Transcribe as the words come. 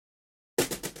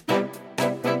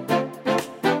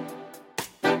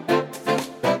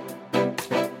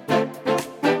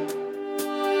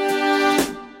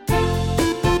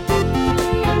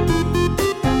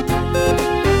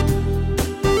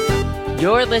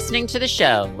listening to the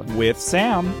show with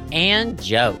Sam and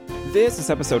Joe. This is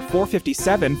episode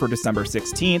 457 for December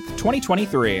 16th,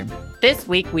 2023. This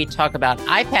week we talk about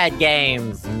iPad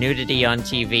games, nudity on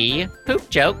TV, poop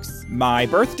jokes, my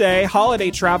birthday, holiday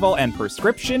travel, and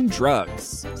prescription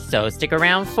drugs. So stick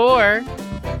around for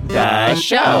the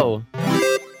show.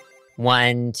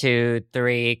 1, 2,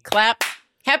 3, clap.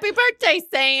 Happy birthday,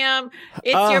 Sam!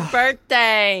 It's your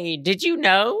birthday. Did you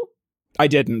know? I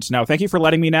didn't. No, thank you for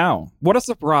letting me know. What a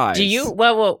surprise. Do you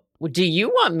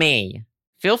want me?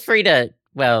 Feel free to,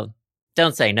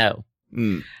 don't say no.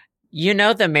 You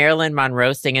know the Marilyn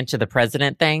Monroe singing to the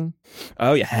president thing?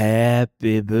 Oh, yeah.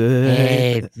 Happy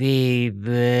birthday. Happy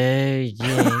birthday.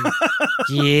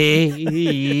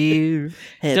 Yeah.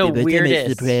 The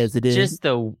weirdest. The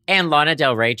president. And Lana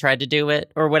Del Rey tried to do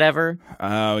it or whatever.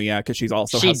 Oh, yeah, because she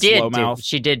also has slow mouth.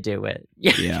 She did do it.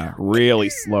 Yeah, really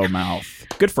slow mouth.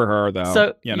 Good for her,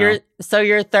 though. So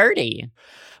you're 30.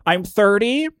 I'm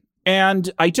 30. And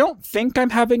I don't think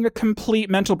I'm having a complete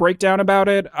mental breakdown about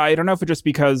it. I don't know if it's just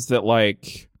because that,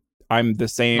 like, I'm the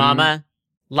same. Mama,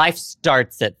 life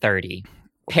starts at 30.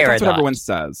 Paradox.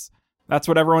 That's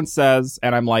what everyone says.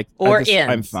 And I'm like, ends.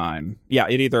 I'm fine. Yeah,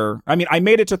 I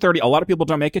made it to 30. A lot of people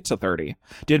don't make it to 30.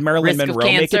 Did Marilyn Monroe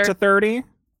make it to 30?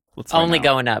 Only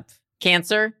going up.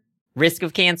 Cancer, risk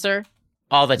of cancer,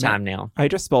 all the time now. I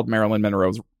just spelled Marilyn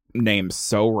Monroe's name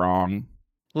so wrong.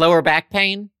 Lower back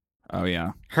pain. Oh,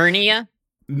 yeah. Hernia?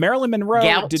 Marilyn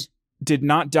Monroe did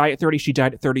not die at 30. She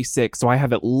died at 36. So I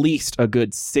have at least a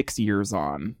good 6 years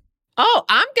on. Oh,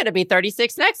 I'm going to be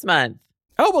 36 next month.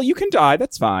 Oh, well, you can die.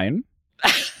 That's fine.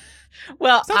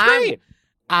 Well, great.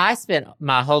 I spent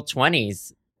my whole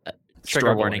 20s,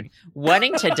 trigger warning,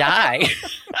 wanting to die.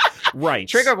 Right.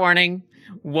 Trigger warning,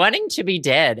 wanting to be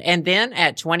dead. And then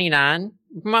at 29,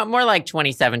 more like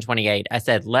 27, 28, I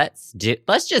said, let's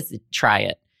just try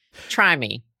it. Try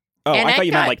me. Oh, I thought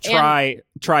you meant like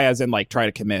try as in like try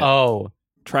to commit. Oh,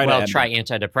 try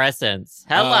antidepressants.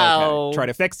 Hello. Okay. Try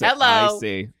to fix it. Hello. I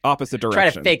see. Opposite direction. Try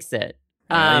to fix it.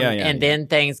 Then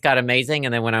things got amazing.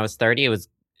 And then when I was 30,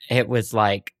 it was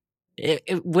like,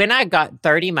 when I got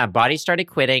 30, my body started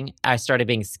quitting. I started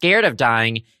being scared of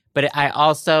dying, but I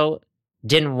also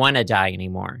didn't want to die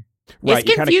anymore. Right,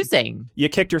 it's confusing. You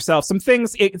kicked yourself. Some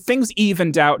things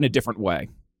evened out in a different way.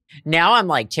 Now I'm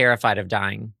like terrified of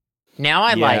dying. Now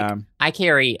I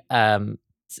carry,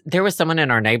 there was someone in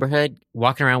our neighborhood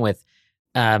walking around with,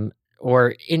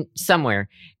 or in somewhere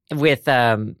with,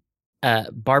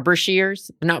 barber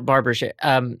shears, not barber shears,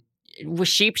 with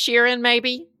sheep shearing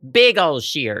maybe, big old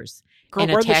shears. Girl,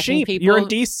 where are the sheep? People. You're in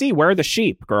DC. Where are the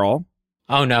sheep, girl?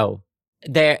 Oh no.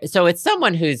 So it's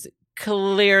someone who's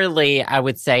clearly, I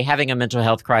would say, having a mental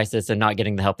health crisis and not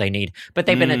getting the help they need. But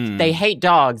they hate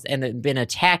dogs and they've been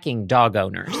attacking dog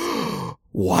owners.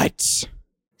 What?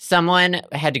 Someone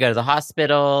had to go to the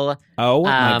hospital. Oh,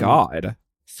 my God.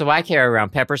 So I carry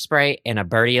around pepper spray and a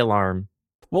birdie alarm.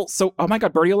 Well, oh my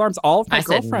God, birdie alarms? All of my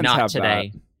girlfriends have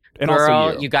today. That. And girl,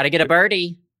 also you got to get a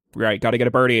birdie. Right, got to get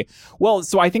a birdie. Well,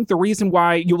 so I think the reason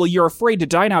why you're afraid to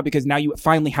die now because now you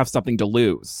finally have something to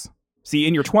lose. See,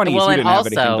 in your 20s, you didn't have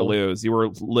anything to lose. You were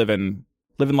living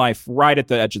life right at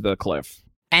the edge of the cliff.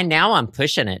 And now I'm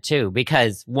pushing it, too,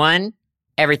 because 1,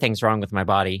 everything's wrong with my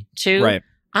body. 2, right.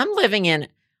 I'm living in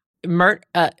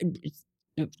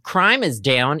crime is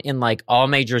down in like all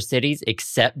major cities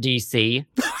except DC.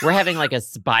 We're having like a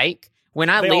spike. When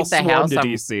I leave the house, to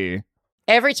DC.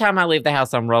 Every time I leave the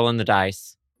house, I'm rolling the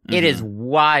dice. Mm-hmm. It is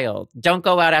wild. Don't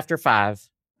go out after 5.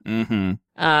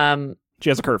 Mm-hmm. She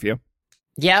has a curfew.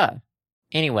 Yeah.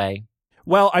 Anyway.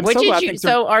 Well, I'm so glad.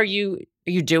 So are you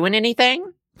doing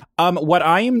anything? What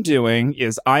I am doing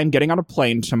is I'm getting on a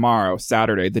plane tomorrow,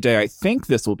 Saturday, the day I think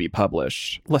this will be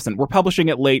published. Listen, we're publishing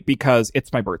it late because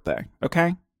it's my birthday,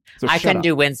 okay? So I couldn't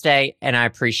do Wednesday, and I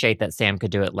appreciate that Sam could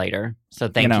do it later. So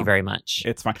thank you very much.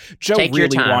 It's fine. Joe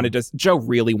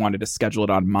really wanted to schedule it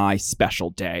on my special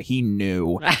day. He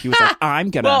knew. He was like, I'm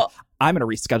gonna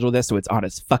reschedule this so it's on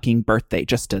his fucking birthday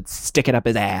just to stick it up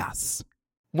his ass.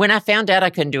 When I found out I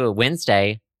couldn't do it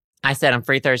Wednesday, I said I'm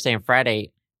free Thursday and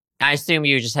Friday. I assume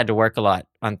you just had to work a lot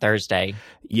on Thursday.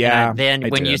 Yeah.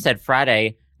 When you said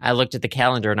Friday, I looked at the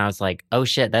calendar and I was like, oh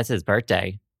shit, that's his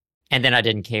birthday. And then I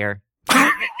didn't care.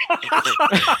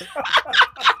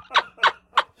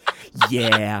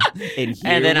 Yeah. And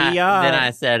then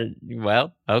I said,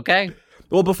 well, okay.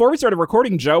 Well, before we started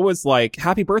recording, Joe was like,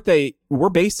 happy birthday. We're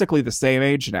basically the same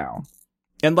age now.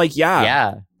 And like,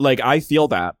 yeah. Like, I feel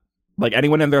that. Like,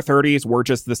 anyone in their 30s, we're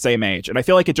just the same age. And I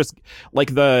feel like it just,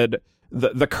 like, the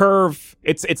curve,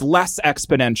 it's less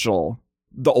exponential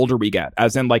the older we get.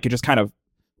 As in, like, it just kind of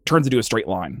turns into a straight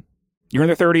line. You're in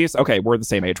the 30s? Okay, we're the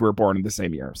same age. We were born in the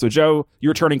same year. So, Joe,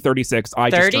 you're turning 36. I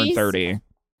 30s? Just turned 30.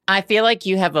 I feel like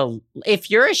you have if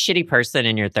you're a shitty person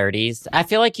in your 30s, I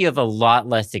feel like you have a lot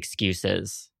less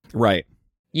excuses. Right.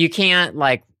 You can't,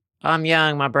 like, I'm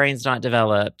young, my brain's not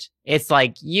developed. It's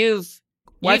like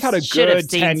I've had a good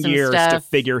 10 years to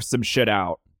figure some shit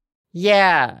out.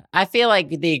 Yeah. I feel like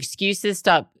the excuses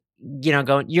stop,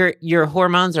 going, your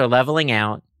hormones are leveling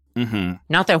out. Mm-hmm.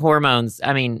 Not that hormones,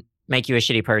 make you a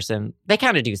shitty person. They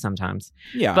kind of do sometimes.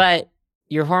 Yeah. But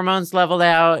your hormones leveled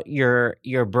out.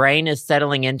 Your brain is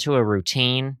settling into a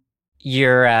routine.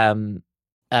 You're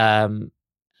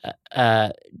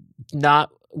not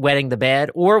wetting the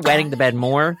bed or wetting the bed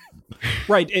more.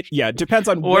 Right. It depends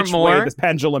on which way the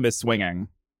pendulum is swinging.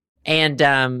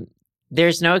 And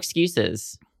there's no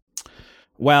excuses.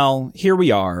 Well, here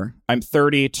we are. I'm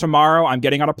 30. Tomorrow I'm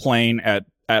getting on a plane at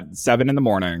 7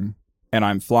 a.m. and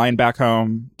I'm flying back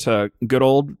home to good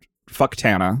old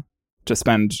Fucktana to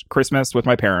spend Christmas with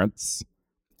my parents.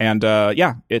 And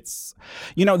it's,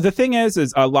 the thing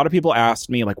is a lot of people asked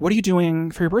me, like, what are you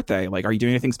doing for your birthday? Like, are you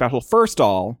doing anything special? First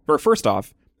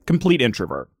off, complete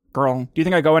introvert. Girl, do you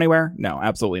think I go anywhere? No,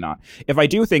 absolutely not. If I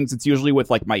do things, it's usually with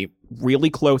like my really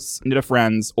close knit of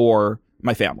friends or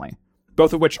my family,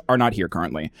 both of which are not here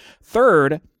currently.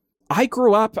 Third, I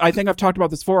grew up, I think I've talked about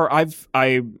this before.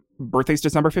 Birthday's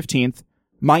December 15th.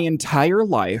 My entire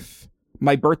life,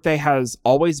 my birthday has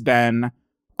always been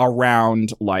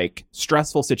around like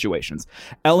stressful situations.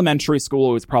 Elementary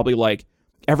school was probably like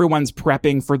everyone's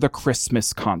prepping for the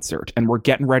Christmas concert and we're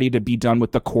getting ready to be done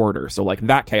with the quarter. So like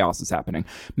that chaos is happening.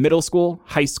 Middle school,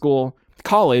 high school,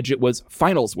 college, it was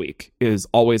finals week is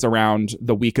always around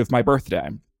the week of my birthday.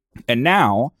 And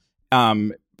now,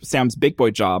 Sam's big boy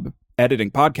job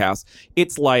editing podcasts,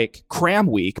 it's like cram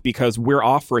week because we're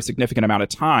off for a significant amount of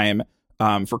time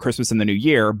for Christmas and the New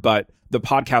Year, but the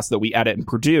podcasts that we edit and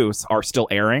produce are still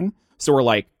airing. So we're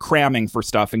like cramming for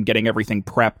stuff and getting everything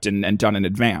prepped and done in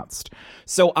advance.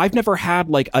 So I've never had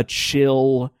like a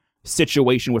chill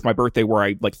situation with my birthday where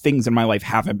I like things in my life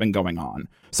haven't been going on.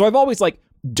 So I've always like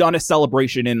done a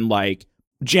celebration in like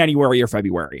January or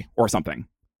February or something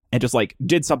and just like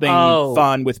did something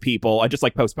fun with people. I just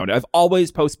like postponed it. I've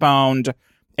always postponed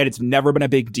and it's never been a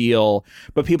big deal.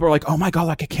 But people are like, oh my God,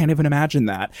 like I can't even imagine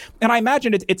that. And I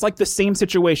imagine it's like the same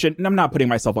situation. And I'm not putting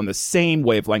myself on the same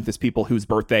wavelength as people whose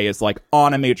birthday is like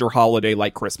on a major holiday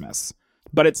like Christmas.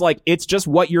 But it's like, it's just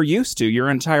what you're used to your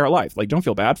entire life. Like, don't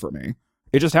feel bad for me.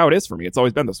 It's just how it is for me. It's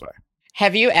always been this way.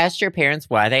 Have you asked your parents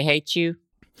why they hate you?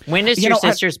 When is your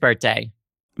sister's birthday?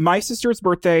 My sister's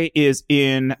birthday is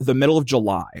in the middle of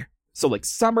July. So like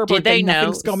summer birthday,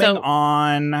 nothing's going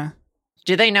on.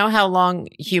 Do they know how long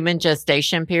human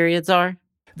gestation periods are?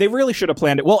 They really should have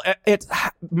planned it. Well,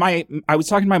 I was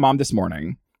talking to my mom this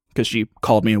morning because she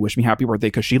called me and wished me happy birthday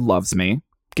because she loves me.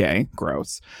 Gay,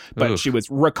 gross. But She was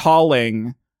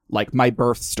recalling like my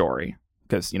birth story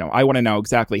because, I want to know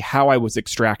exactly how I was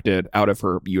extracted out of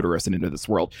her uterus and into this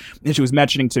world. And she was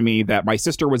mentioning to me that my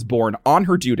sister was born on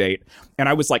her due date and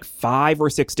I was like 5 or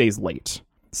 6 days late.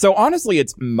 So honestly,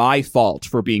 it's my fault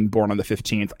for being born on the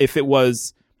 15th. If it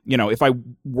was, if I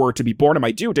were to be born on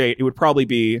my due date, it would probably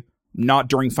be not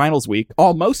during finals week,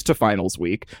 almost to finals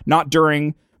week, not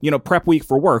during, prep week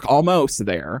for work, almost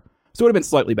there. So it would have been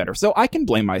slightly better. So I can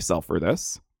blame myself for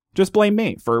this. Just blame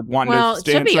me for wanting to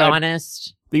stay to be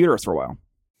honest, the uterus for a while.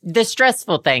 The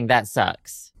stressful thing, that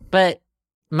sucks. But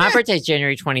my birthday is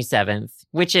January 27th,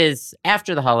 which is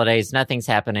after the holidays. Nothing's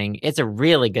happening. It's a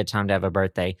really good time to have a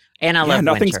birthday. And I love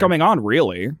nothing's winter. Going on,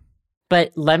 really.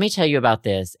 But let me tell you about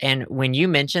this. And when you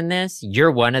mention this,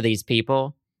 you're one of these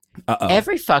people.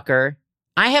 Every fucker,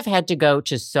 I have had to go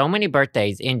to so many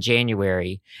birthdays in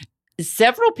January.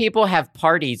 Several people have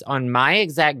parties on my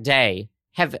exact day,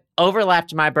 have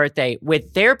overlapped my birthday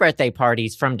with their birthday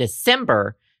parties from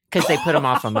December because they put them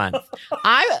off a month.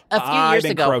 A few years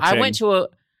ago, I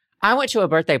went to a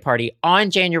birthday party on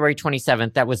January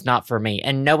 27th that was not for me,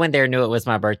 and no one there knew it was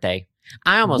my birthday.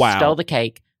 I almost stole the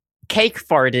cake. Cake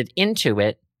farted into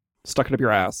it. Stuck it up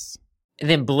your ass.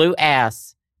 Then blew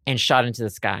ass and shot into the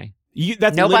sky.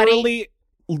 That's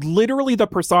literally the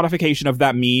personification of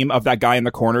that meme of that guy in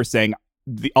the corner saying,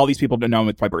 all these people didn't know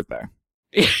it's my birthday.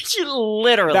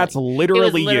 Literally. That's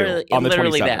literally you on the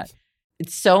 27th. That.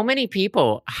 So many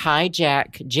people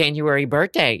hijack January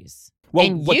birthdays. Well,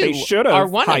 what they should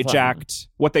have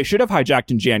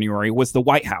hijacked in January was the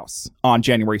White House on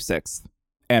January 6th.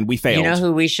 And we failed. You know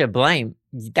who we should blame?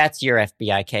 That's your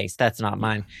FBI case. That's not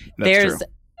mine. That's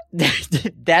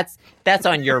true. That's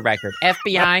on your record.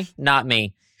 FBI, not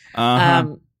me.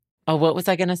 Uh-huh. What was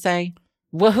I going to say?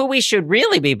 Well, who we should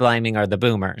really be blaming are the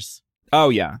boomers. Oh,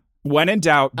 yeah. When in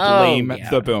doubt, blame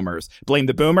the boomers. Blame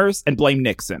the boomers and blame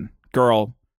Nixon.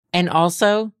 Girl. And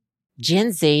also,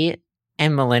 Gen Z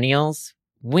and millennials,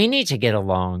 we need to get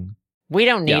along. We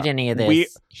don't need any of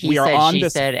this. We are on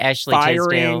this Ashley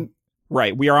Tisdale.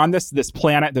 Right. We are on this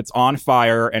planet that's on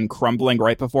fire and crumbling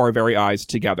right before our very eyes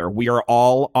together. We are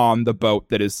all on the boat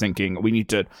that is sinking. We need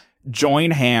to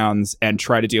join hands and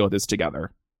try to deal with this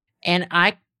together. And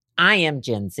I am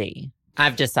Gen Z.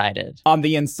 I've decided. On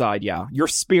the inside, yeah. Your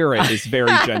spirit is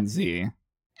very Gen Z.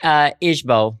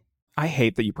 Igbo. I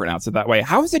hate that you pronounce it that way.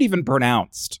 How is it even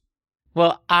pronounced?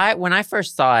 Well, when I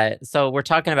first saw it, so we're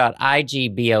talking about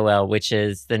IGBOL, which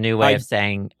is the new way of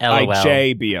saying LOL.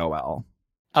 IJBOL.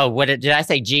 Oh, did I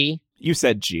say G? You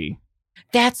said G.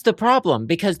 That's the problem,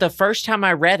 because the first time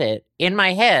I read it, in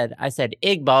my head, I said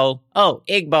Igbo. Oh,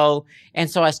 Igbo. And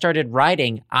so I started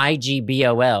writing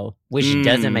IGBOL, which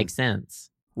doesn't make sense.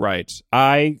 Right.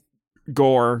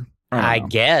 Gore. I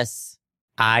guess.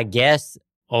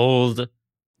 Old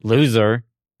loser.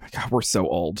 God, we're so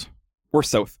old. We're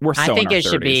so I think in our it 30s.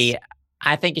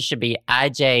 should be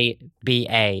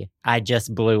IJBA. I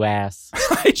just blew ass.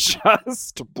 I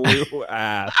just blew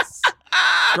ass.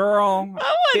 Girl.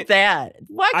 I want that.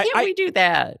 Why can't we do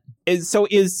that? Is my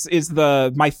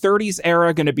 30s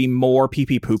era going to be more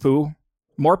pee-pee poo-poo?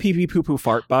 More pee-pee poo-poo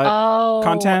fart butt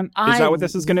content? Is that what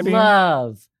this is going to be?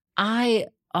 I'm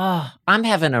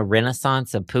having a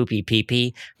renaissance of poopy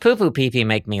pee-pee. Poo-poo pee-pee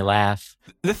make me laugh.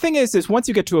 The thing is once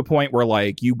you get to a point where,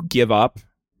 like, you give up,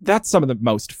 that's some of the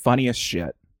most funniest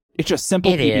shit. It's just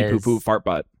simple pee-pee poo-poo fart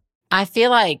butt. I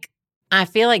feel like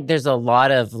there's a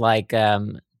lot of, like,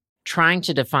 trying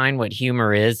to define what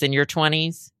humor is in your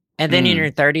 20s. And then in your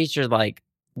 30s, you're like,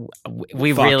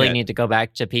 we really need to go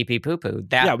back to pee-pee poo-poo.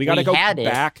 We got to go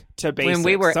back to basics. When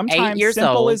we were Sometimes 8 years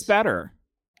simple old, is better.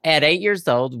 At 8 years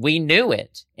old, we knew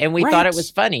it, and we thought it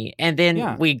was funny. And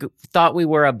then we thought we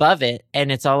were above it,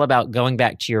 and it's all about going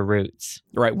back to your roots.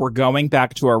 Right, we're going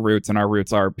back to our roots, and our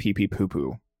roots are pee-pee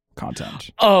poo-poo content.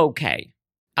 Okay.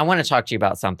 I want to talk to you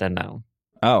about something, though.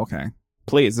 Oh, okay.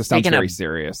 Please, this sounds very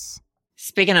serious.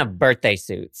 Speaking of birthday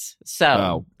suits.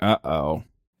 So,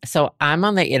 So I'm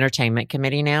on the entertainment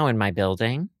committee now in my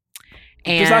building.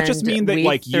 And does that just mean that,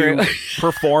 like, you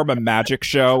perform a magic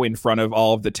show in front of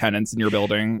all of the tenants in your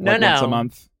building once a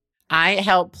month? I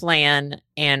help plan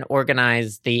and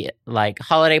organize the, like,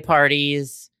 holiday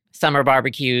parties, summer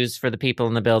barbecues for the people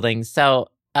in the building. So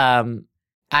I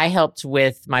helped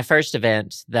with my first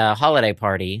event, the holiday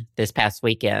party, this past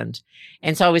weekend.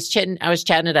 And so I was chatting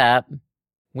it up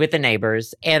with the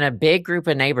neighbors, and a big group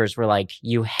of neighbors were like,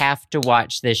 you have to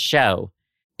watch this show.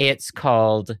 It's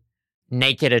called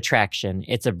Naked Attraction.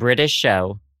 It's a British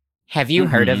show. Have you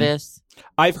heard of this?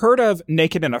 I've heard of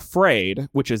Naked and Afraid,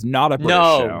 which is not a British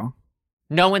show.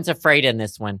 No one's afraid in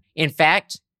this one. In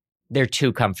fact, they're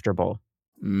too comfortable.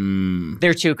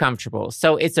 They're too comfortable.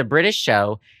 So it's a British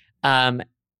show. I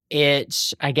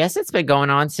guess it's been going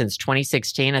on since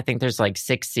 2016. I think there's like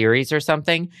 6 series or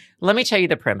something. Let me tell you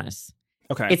the premise.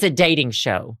 Okay. It's a dating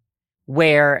show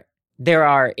where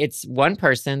it's one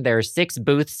person, there are 6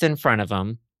 booths in front of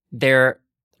them.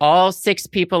 All 6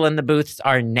 people in the booths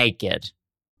are naked.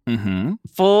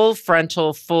 Full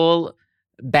frontal, full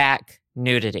back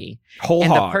nudity. Whole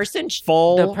and hog. The person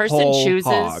whole chooses.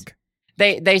 Hog.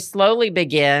 They slowly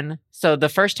begin. So the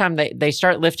first time they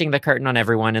start lifting the curtain on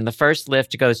everyone, and the first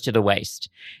lift goes to the waist.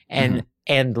 And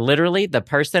literally the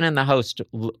person and the host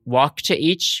walk to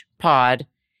each pod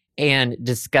and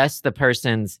discuss the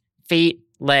person's feet,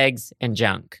 legs, and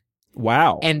junk.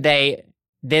 Wow. And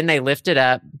then they lift it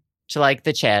up to, like,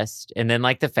 the chest and then,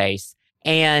 like, the face.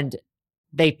 And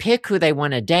they pick who they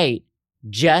want to date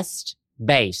just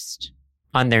based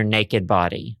on their naked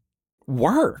body.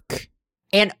 Work.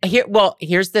 And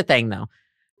here's the thing, though.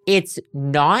 It's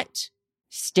not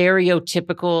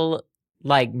stereotypical,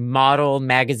 like,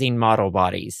 magazine model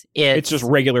bodies. It's just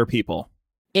regular people.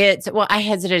 I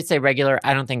hesitate to say regular.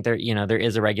 I don't think there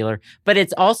is a regular. But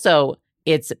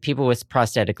it's people with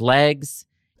prosthetic legs.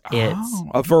 It's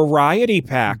a variety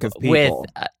pack of people.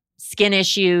 With skin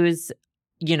issues,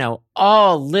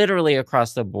 all literally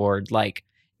across the board, like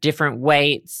different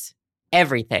weights,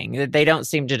 everything. They don't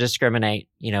seem to discriminate,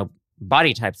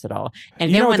 body types at all.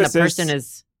 And then when the person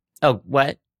is... Oh,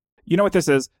 what? You know what this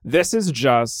is? This is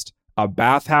just a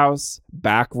bathhouse,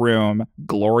 back room,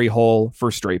 glory hole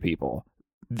for straight people.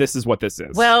 This is what this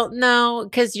is. Well, no,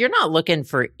 because you're not looking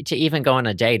to even go on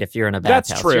a date if you're in a bathhouse.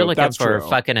 That's true. You're looking for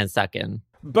fucking and sucking.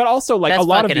 But also, like, that's a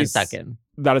lot of these...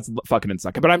 That is fucking and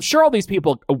sucking. But I'm sure all these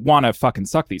people want to fucking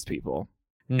suck these people.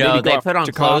 No, they put on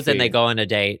clothes and they go on a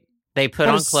date. They put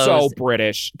on clothes. So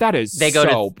British. That is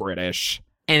so British.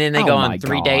 And then they go on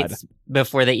 3 dates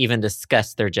before they even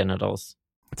discuss their genitals.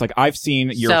 It's like, I've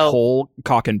seen your whole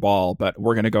cock and ball, but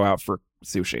we're going to go out for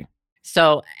sushi.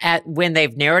 So when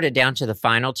they've narrowed it down to the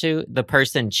final 2, the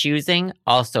person choosing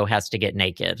also has to get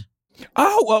naked.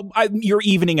 Oh, well, you're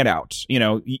evening it out. You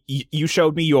know, you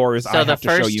showed me yours. So I have to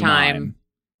show you mine.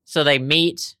 So they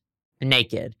meet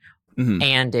naked. Mm-hmm.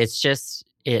 And it's just,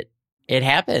 it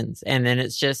happens. And then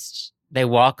it's just, they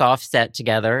walk off set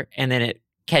together, and then it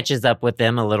catches up with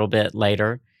them a little bit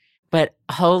later. But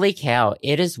holy cow,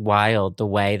 it is wild the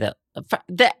way that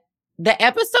the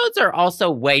episodes are also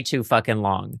way too fucking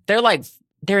long.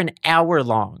 They're an hour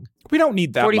long. We don't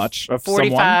need that much of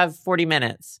 45, 40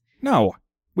 minutes. No,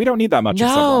 we don't need that much of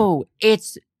someone.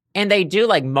 And they do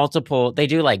multiple, they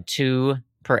do 2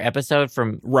 per episode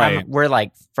from, right. We're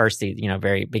first season,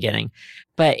 very beginning,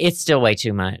 but it's still way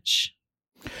too much.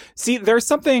 See, there's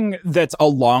something that's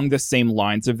along the same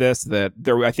lines of this I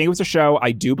think it was a show.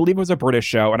 I do believe it was a British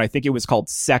show, and I think it was called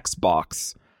Sex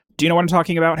Box. Do you know what I'm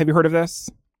talking about? Have you heard of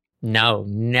this? No,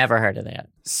 never heard of that.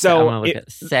 So I'm gonna look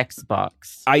at Sex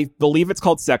Box. I believe it's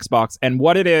called Sex Box, and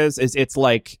what it is it's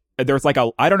there's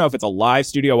I don't know if it's a live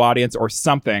studio audience or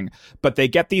something, but they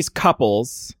get these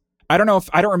couples. I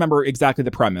don't remember exactly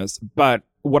the premise, but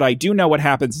what I do know what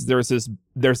happens is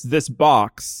there's this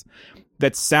box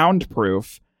that's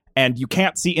soundproof, and you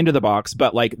can't see into the box,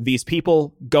 but these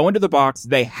people go into the box,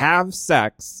 they have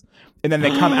sex, and then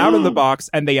they come out of the box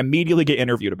and they immediately get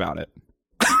interviewed about it.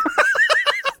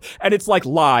 And it's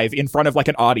live in front of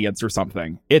an audience or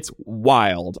something. It's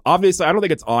wild. Obviously, I don't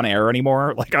think it's on air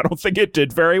anymore. I don't think it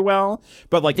did very well,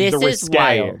 but this the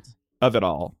risque of it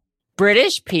all.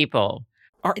 British people.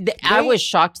 I was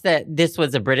shocked that this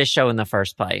was a British show in the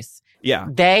first place. Yeah.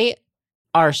 They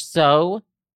are so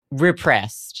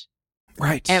repressed.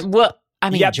 Right. And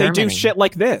Germany, they do shit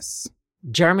like this.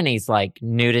 Germany's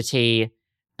nudity,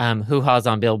 hoo-haws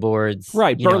on billboards.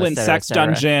 Right. Berlin sex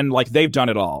dungeon. They've done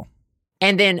it all.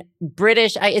 And then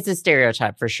British, it's a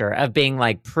stereotype for sure of being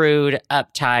prude,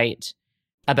 uptight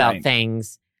about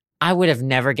things. I would have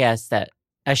never guessed that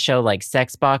a show like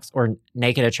Sex Box or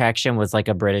Naked Attraction was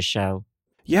a British show.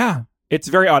 Yeah. It's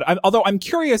very odd. Although I'm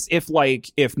curious if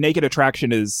Naked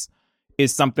Attraction is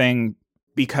something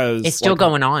because it's still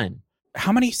going on.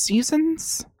 How many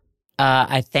seasons?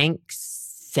 I think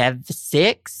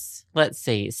 6. Let's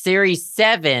see. Series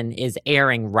 7 is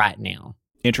airing right now.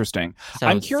 Interesting. So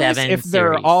I'm curious if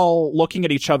they're all looking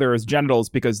at each other's genitals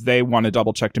because they want to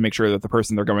double check to make sure that the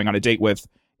person they're going on a date with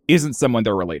isn't someone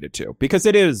they're related to, because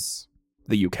it is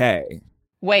the UK.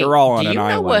 Wait, they're all on an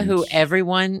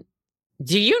island.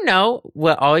 Do you know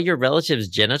what all your relatives'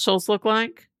 genitals look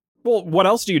like? Well, what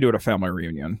else do you do at a family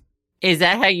reunion? Is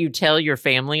that how you tell your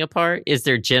family apart? Is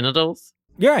their genitals?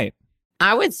 Right.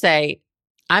 I would say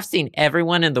I've seen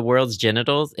everyone in the world's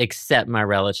genitals except my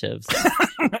relatives.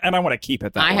 And I want to keep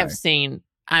it that way.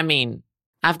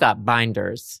 I've got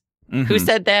binders. Mm-hmm. Who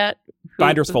said that?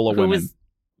 Binders full of women.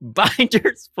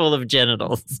 Binders full of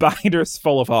genitals. Binders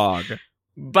full of hog.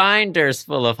 Binders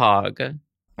full of hog.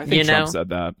 I think Trump said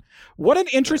that. What an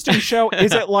interesting show.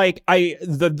 Is it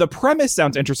the premise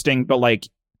sounds interesting, but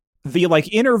the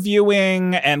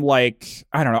interviewing and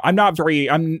I don't know.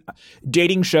 I'm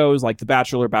dating shows like The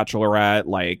Bachelor,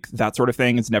 Bachelorette, that sort of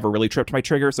thing. It's never really tripped my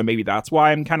trigger. So maybe that's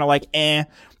why I'm kind of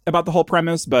about the whole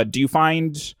premise. But do you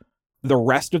find the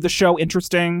rest of the show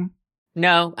interesting?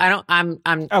 No, I don't.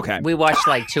 I'm okay. We watched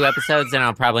 2 episodes and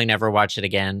I'll probably never watch it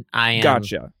again.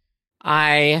 Gotcha.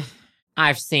 I've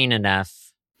seen enough.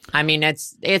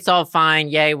 It's all fine.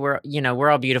 Yay. We're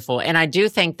all beautiful. And I do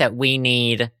think that we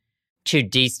need to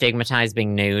destigmatize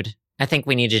being nude. I think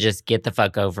we need to just get the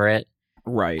fuck over it.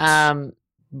 Right.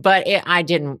 But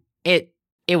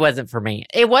it wasn't for me.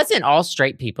 It wasn't all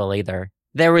straight people either.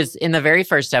 There was, in the very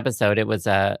first episode, it was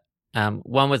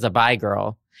one was a bi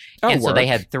girl. And so they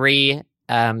had 3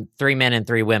 men and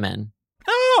 3 women.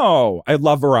 Oh, I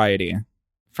love variety.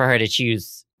 For her to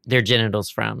choose their genitals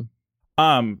from.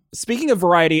 Speaking of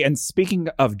variety and speaking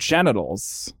of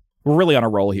genitals, we're really on a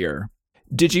roll here.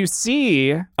 Did you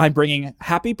see, I'm bringing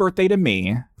Happy Birthday to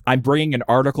Me. I'm bringing an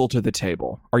article to the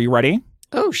table. Are you ready?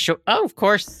 Oh, sure. Oh, of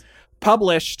course.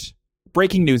 Published,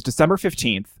 breaking news, December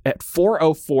 15th at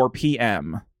 4:04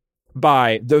 p.m.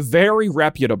 by the very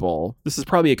reputable, this is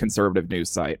probably a conservative news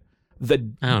site, the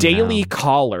Daily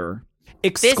Caller.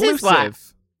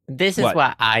 Exclusive. This is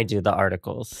why I do the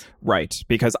articles. Right,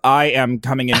 because I am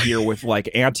coming in here with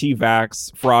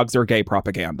anti-vax, frogs are gay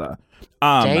propaganda.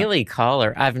 Daily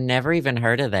Caller. I've never even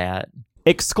heard of that.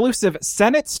 Exclusive.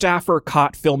 Senate staffer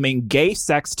caught filming gay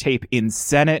sex tape in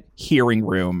Senate hearing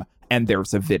room, and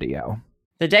there's a video.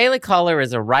 The Daily Caller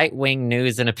is a right-wing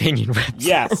news and opinion website.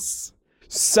 Yes.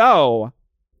 So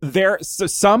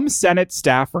some Senate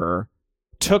staffer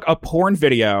took a porn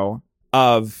video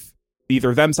of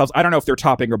either themselves. I don't know if they're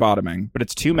topping or bottoming, but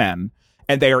it's two men.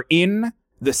 And they are in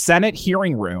the Senate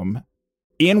hearing room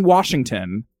in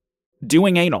Washington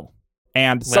doing anal.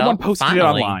 And someone posted it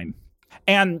online.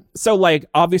 And so, like,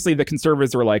 obviously the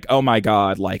conservatives were like, oh my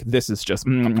God, like, this is just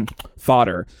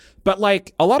fodder. But,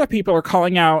 like, a lot of people are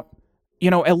calling out,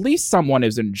 at least someone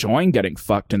is enjoying getting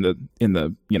fucked in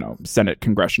the Senate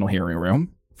congressional hearing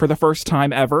room for the first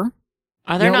time ever.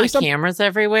 Are there not cameras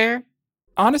everywhere?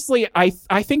 Honestly, I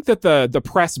think that the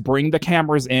press bring the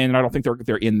cameras in, and I don't think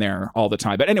they're in there all the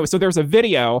time. But anyway, so there's a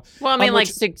video. Well, I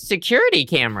mean, security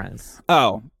cameras.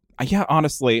 Oh, yeah,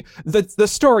 honestly, the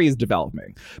story is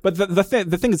developing. But the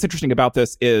thing that's interesting about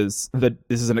this is that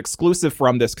this is an exclusive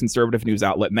from this conservative news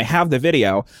outlet, and they have the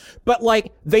video, but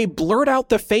like they blurred out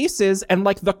the faces and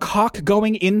like the cock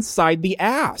going inside the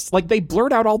ass. Like they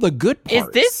blurred out all the good parts.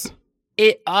 Is this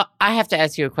it? I have to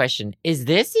ask you a question. Is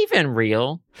this even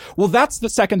real? Well, that's the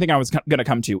second thing I was going to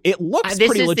come to. It looks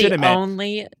pretty legitimate. The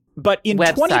only but in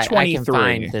 2023, I can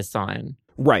find this on.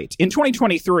 Right. In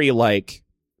 2023, like,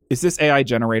 is this AI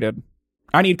generated?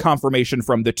 I need confirmation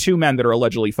from the two men that are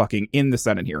allegedly fucking in the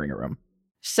Senate hearing room.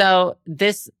 So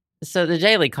the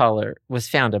Daily Caller was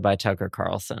founded by Tucker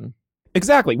Carlson.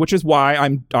 Exactly, which is why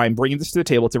I'm bringing this to the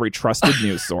table. It's a very trusted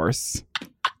news source.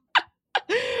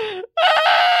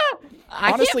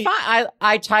 Honestly,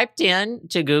 I typed in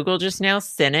to Google just now,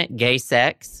 Senate gay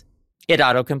sex. It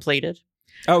auto-completed.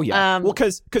 Oh, yeah. Well,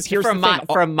 because here's the thing.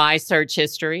 From my search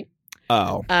history.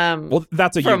 Oh. Well,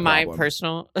 that's a from my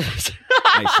personal.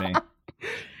 I see.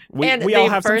 We all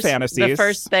have some fantasies. The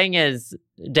first thing is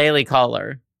Daily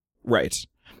Caller. Right.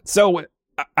 So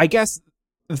I guess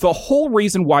the whole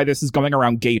reason why this is going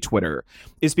around gay Twitter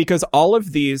is because all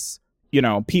of these,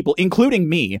 people, including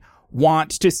me,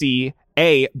 want to see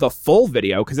the full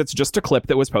video because it's just a clip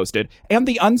that was posted, and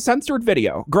the uncensored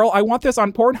video. Girl, I want this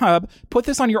on Pornhub. Put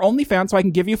this on your OnlyFans so I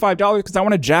can give you $5 because I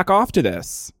want to jack off to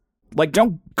this. Like,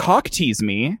 don't cock tease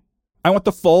me. I want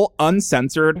the full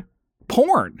uncensored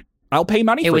porn. I'll pay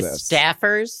money for this. It was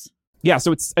staffers? Yeah,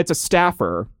 so it's a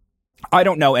staffer. I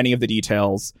don't know any of the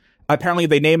details. Apparently,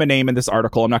 they name a name in this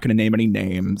article. I'm not going to name any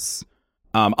names.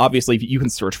 Obviously, you can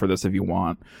search for this if you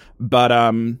want. But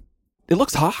it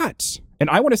looks hot. And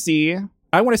I want to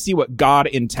see what God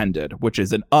intended, which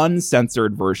is an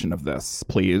uncensored version of this,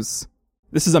 please.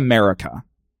 This is America.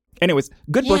 Anyways,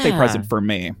 good birthday present for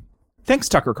me. Thanks,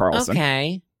 Tucker Carlson.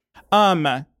 Okay.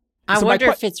 I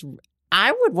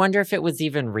would wonder if it was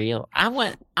even real.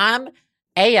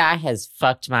 AI has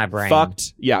fucked my brain.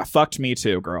 Fucked me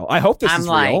too, girl. I hope this is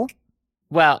real.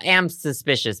 Well, I'm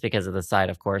suspicious because of the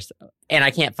site, of course, and I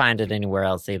can't find it anywhere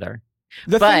else either.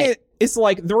 The thing is,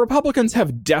 like, the Republicans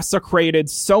have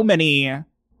desecrated so many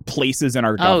places in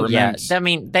our government. Oh, yeah. I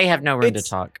mean, they have no room to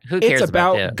talk. Who cares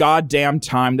about this? Goddamn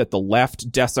time that the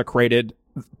left desecrated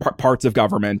parts of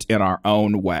government in our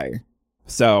own way.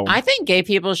 So I think gay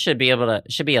people should be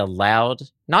allowed,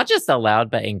 not just allowed,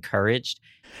 but encouraged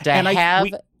to have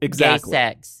gay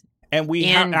sex and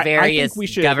in various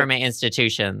government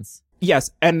institutions.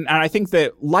 Yes, and I think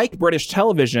that, like British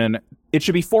television, it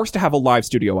should be forced to have a live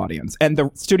studio audience. And the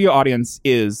studio audience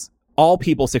is all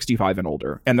people 65 and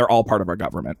older, and they're all part of our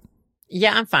government.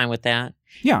 Yeah, I'm fine with that.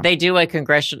 Yeah. They do it can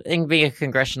be a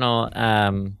congressional,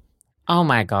 oh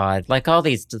my God, like all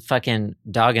these fucking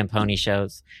dog and pony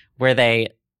shows where they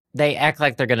act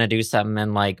like they're going to do something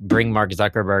and like bring Mark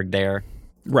Zuckerberg there.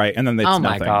 Right, and then it's nothing.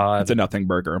 My God. It's a nothing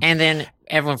burger. And then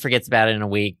everyone forgets about it in a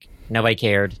week. Nobody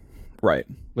cared. Right.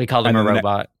 We called him a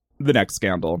robot. The next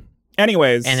scandal.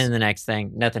 Anyways. And then the next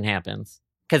thing, nothing happens.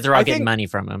 Because they're all getting money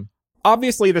from him.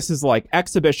 Obviously, this is like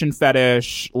exhibition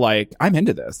fetish. Like, I'm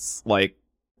into this. Like,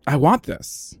 I want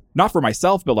this. Not for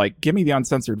myself, but like, give me the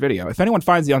uncensored video. If anyone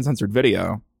finds the uncensored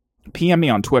video, PM me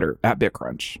on Twitter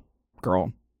 @BitCrunch.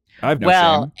 Girl, I have no shame.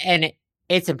 Well, and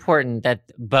it's important that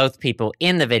both people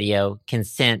in the video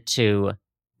consent to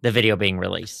the video being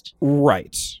released.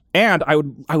 Right. And I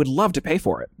would love to pay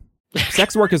for it.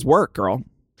 Sex work is work, girl.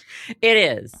 It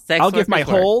is. I'll give my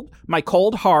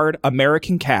cold hard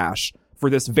American cash for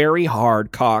this very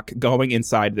hard cock going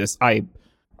inside this, I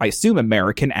assume,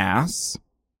 American ass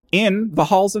in the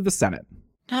halls of the Senate.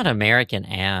 Not American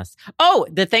ass. Oh,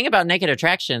 the thing about Naked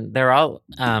Attraction, they're all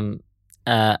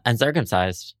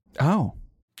uncircumcised. Oh.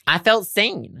 I felt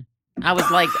seen. I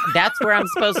was like, that's where I'm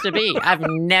supposed to be. I've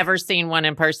never seen one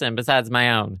in person besides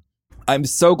my own. I'm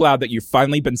so glad that you've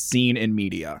finally been seen in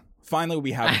media. Finally,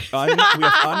 we have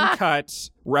uncut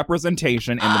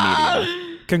representation in the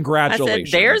media. Congratulations.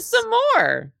 I said, there's some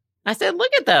more. I said,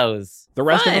 look at those. The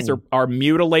rest of us are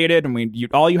mutilated, and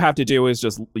all you have to do is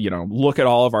just, look at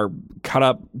all of our cut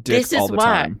up dicks all the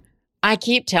time. I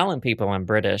keep telling people I'm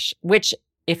British, which,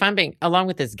 if I'm being, along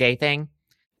with this gay thing,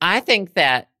 I think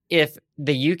that if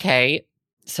the UK,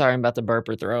 sorry, I'm about to burp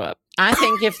or throw up. I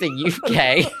think if the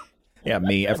UK. Yeah,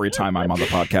 me every time I'm on the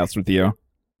podcast with you.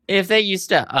 If they used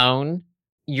to own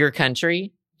your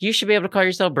country, you should be able to call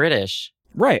yourself British.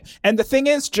 Right. And the thing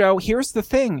is, Joe, here's the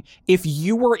thing. If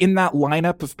you were in that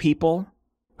lineup of people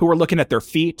who were looking at their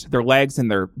feet, their legs, and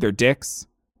their dicks,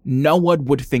 no one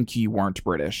would think you weren't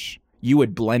British. You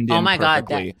would blend in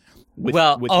perfectly with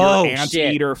your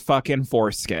anteater fucking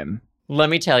foreskin. Let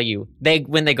me tell you,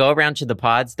 when they go around to the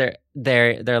pods,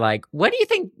 they're like, "What do you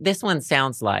think this one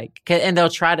sounds like?" And they'll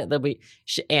try to.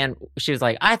 And she was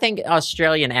like, "I think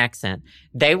Australian accent."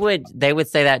 They would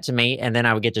say that to me, and then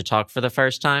I would get to talk for the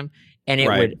first time. And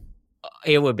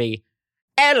it would be,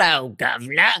 "Hello,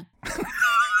 governor."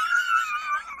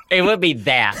 It would be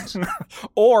that.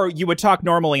 Or you would talk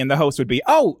normally and the host would be,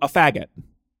 "Oh, a faggot."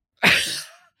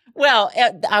 Well,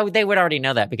 they would already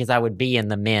know that because I would be in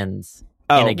the men's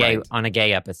on a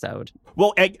gay episode.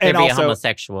 Well, and there'd be also a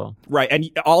homosexual. Right. And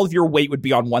all of your weight would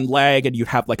be on one leg and you'd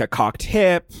have like a cocked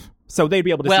hip. So they'd be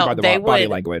able to see by the body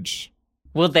language.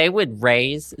 Well, they would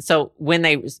raise. So when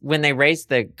they raise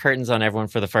the curtains on everyone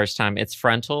for the first time, it's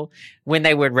frontal. When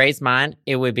they would raise mine,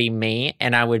 it would be me,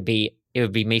 and it would be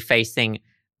me facing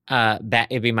back.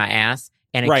 It'd be my ass,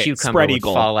 and a cucumber would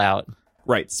fall out.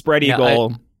 Right, spread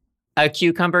eagle. A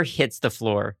cucumber hits the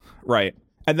floor. Right,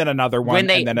 and then another one, and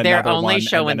then another one, and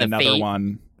then another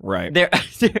one. Right,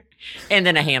 and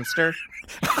then a hamster.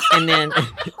 and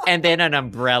then an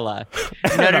umbrella.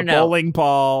 No. Bowling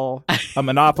ball, a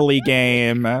Monopoly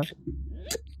game.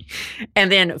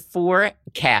 And then 4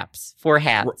 hats.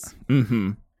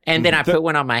 Mm-hmm. And then I put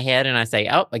one on my head and I say,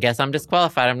 "Oh, I guess I'm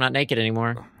disqualified. I'm not naked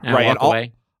anymore." And right, I walk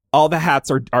away. All the hats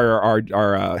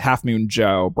are Half Moon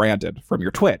Joe branded from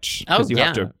your Twitch. Oh, you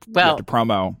have to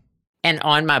promo. And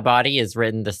on my body is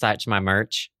written the site to my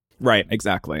merch. Right,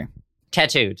 exactly.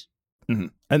 Tattooed. Mm-hmm.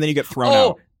 And then you get thrown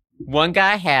out. One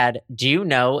guy had, do you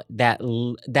know the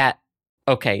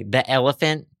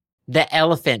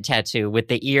elephant tattoo with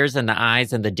the ears and the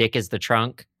eyes and the dick is the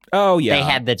trunk? Oh, yeah. They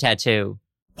had the tattoo.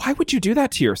 Why would you do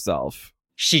that to yourself?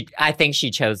 I think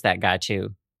she chose that guy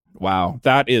too. Wow.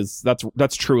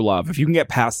 That's true love. If you can get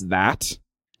past that.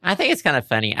 I think it's kind of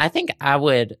funny. I think I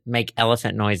would make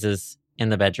elephant noises in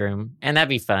the bedroom, and that'd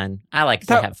be fun. I like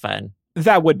to have fun.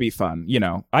 That would be fun.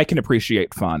 I can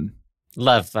appreciate fun.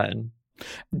 Love fun.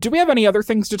 Do we have any other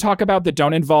things to talk about that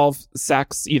don't involve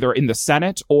sex, either in the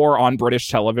Senate or on British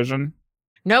television?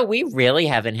 No, we really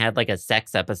haven't had like a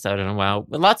sex episode in a while.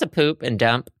 Lots of poop and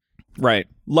dump. Right.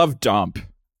 Love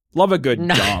a good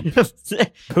dump.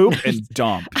 Poop and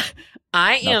dump.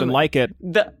 Nothing like it.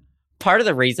 Part of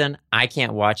the reason I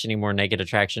can't watch any more Naked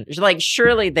Attraction is like,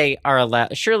 surely they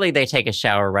take a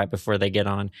shower right before they get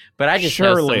on. But I just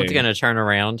know someone's going to turn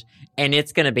around and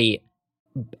it's going to be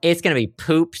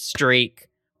poop streak,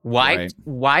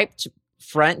 wiped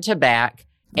front to back,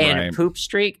 and poop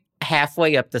streak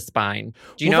halfway up the spine.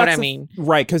 Do you know what I mean?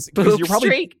 Right, because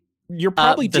you're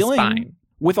probably dealing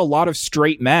with a lot of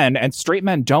straight men, and straight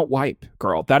men don't wipe,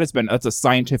 girl. That's a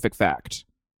scientific fact.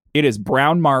 It is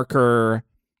brown marker.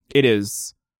 It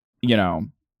is,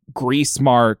 grease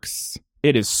marks.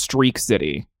 It is streak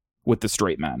city with the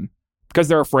straight men because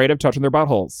they're afraid of touching their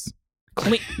buttholes.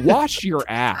 Wash your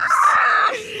ass.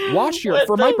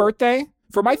 For my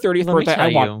 30th birthday,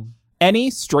 I want any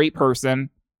straight person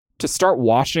to start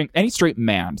washing, any straight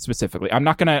man specifically. I'm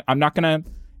not gonna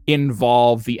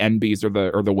involve the NBs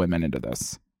or the women into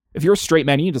this. If you're a straight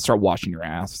man, you need to start washing your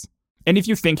ass. And if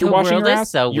you think you're washing your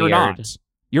ass, you're not.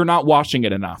 You're not washing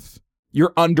it enough.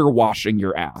 You're underwashing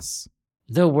your ass.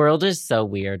 The world is so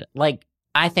weird. Like,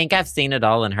 I think I've seen it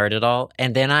all and heard it all,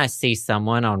 and then I see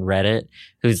someone on Reddit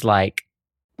who's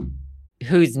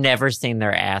never seen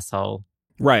their asshole.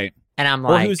 Right. And I'm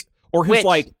like... Or who's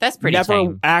like, that's pretty never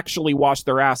tame. Actually washed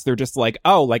their ass. They're just like,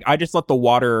 I just let the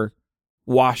water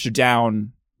wash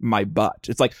down my butt.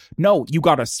 It's like, no, you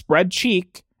got to spread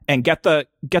cheek and get the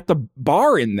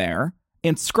bar in there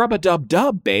and scrub a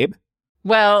dub, babe.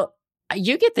 Well,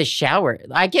 you get the shower.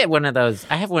 I get one of those.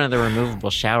 I have one of the removable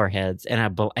shower heads, and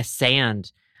I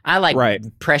sand. I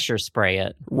pressure spray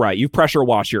it. Right. You pressure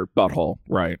wash your butthole.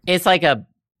 Right. It's like a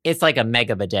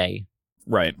mega bidet.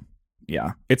 Right.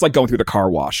 Yeah. It's like going through the car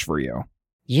wash for you.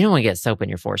 You don't want to get soap in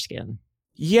your foreskin.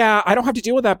 Yeah, I don't have to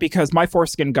deal with that because my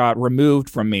foreskin got removed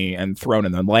from me and thrown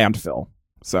in the landfill.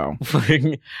 So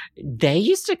they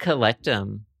used to collect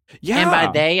them. Yeah. And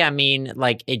by they, I mean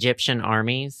like Egyptian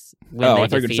armies. When I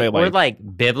thought you were going to say or like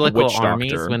biblical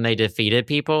armies when they defeated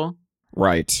people.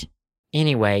 Right.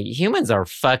 Anyway, humans are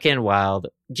fucking wild.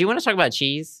 Do you want to talk about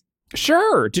cheese?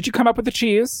 Sure. Did you come up with the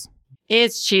cheese?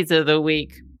 It's cheese of the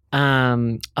week.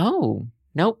 Oh,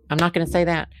 nope. I'm not going to say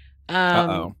that.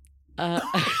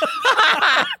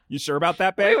 You sure about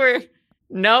that, babe?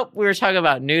 Nope. We were talking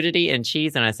about nudity and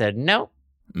cheese, and I said nope.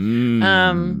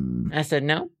 I said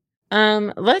no.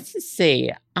 Let's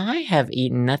see. I have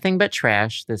eaten nothing but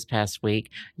trash this past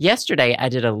week. Yesterday, I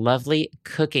did a lovely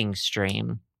cooking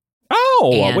stream.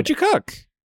 Oh, what'd you cook?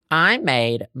 I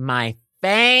made my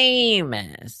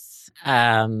famous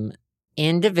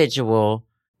individual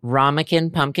ramekin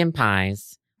pumpkin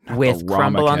pies with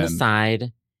crumble on the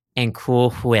side and Cool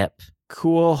Whip.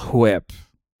 Cool Whip.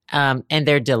 And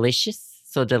they're delicious.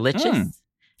 So delicious.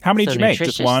 How many did you make?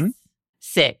 Just one?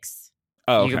 6.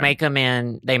 Oh, okay. You make them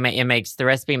in. The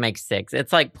recipe makes 6.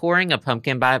 It's like pouring a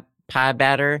pumpkin pie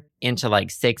batter into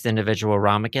like 6 individual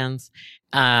ramekins,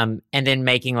 and then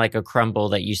making like a crumble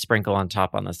that you sprinkle on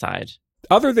top on the side.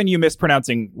 Other than you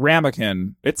mispronouncing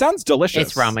ramekin, it sounds delicious.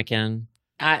 It's ramekin.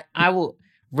 I will.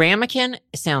 Ramekin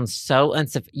sounds so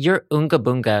You're Oonga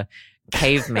Boonga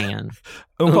caveman.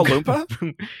 Oompa Loompa?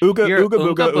 Ooga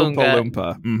Booga Oompa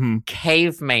Loompa. Mm-hmm.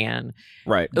 Caveman.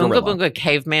 Right. Oonga Boonga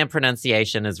caveman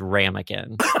pronunciation is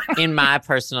ramekin, in my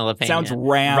personal opinion. Sounds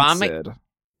rancid.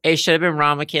 It should have been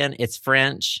ramekin. It's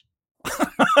French.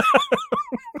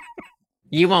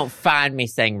 You won't find me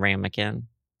saying ramekin.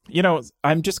 You know,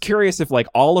 I'm just curious if like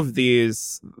all of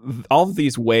these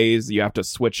ways you have to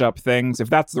switch up things, if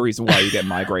that's the reason why you get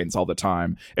migraines all the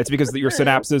time. It's because your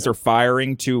synapses are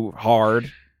firing too hard.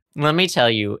 Let me tell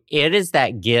you, it is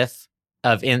that gif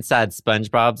of inside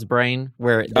SpongeBob's brain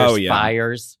where there's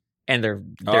fires and they're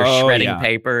shredding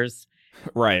papers.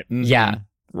 Right. Mm-hmm. Yeah.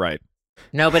 Right.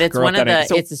 No, but it's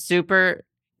it's a super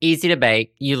easy to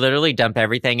bake. You literally dump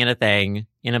everything in a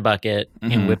bucket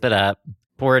and whip it up,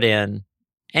 pour it in.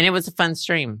 And it was a fun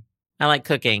stream. I like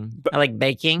cooking. I like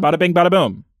baking. Bada bing, bada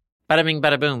boom. Bada bing,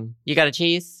 bada boom. You got a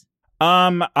cheese?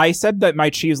 I said that my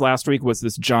cheese last week was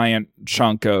this giant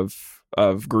chunk of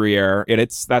Gruyere, and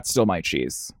that's still my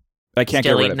cheese. I can't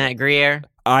get rid of it. Still eating that Gruyere?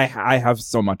 I have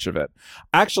so much of it.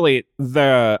 Actually,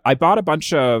 I bought a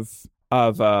bunch of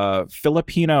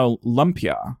Filipino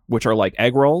lumpia, which are like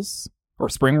egg rolls or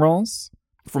spring rolls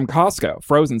from Costco,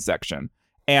 frozen section.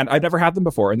 And I've never had them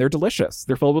before, and they're delicious.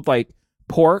 They're filled with like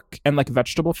pork and like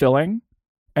vegetable filling,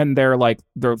 and they're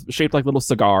shaped like little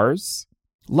cigars.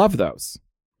 Love those.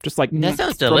 Just like that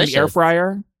sounds delicious. From the air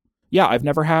fryer. Yeah, I've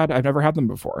never had them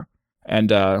before.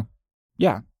 And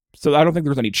yeah. So I don't think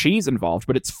there's any cheese involved,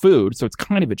 but it's food, so it's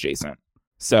kind of adjacent.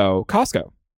 So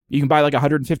Costco. You can buy like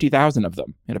 150,000 of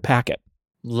them in a packet.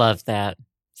 Love that.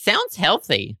 Sounds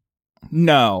healthy.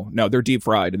 No, they're deep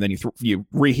fried, and then you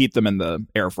reheat them in the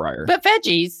air fryer. But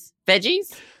veggies?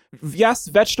 Yes,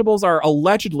 vegetables are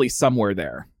allegedly somewhere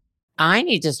there. I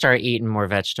need to start eating more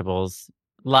vegetables.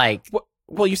 Like,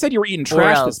 well, you said you were eating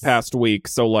trash this past week,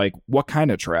 so like, what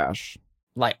kind of trash?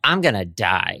 Like, I'm gonna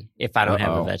die if I don't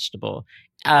have a vegetable.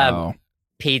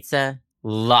 Pizza,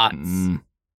 lots.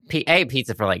 I ate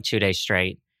pizza for like 2 days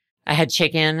straight. I had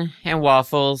chicken and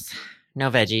waffles, no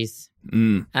veggies.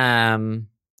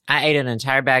 I ate an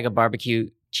entire bag of barbecue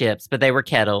chips, but they were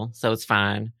Kettle, so it's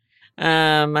fine.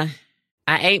 I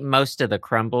ate most of the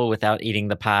crumble without eating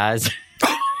the pies,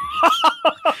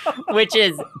 which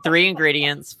is 3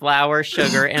 ingredients: flour,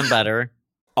 sugar, and butter.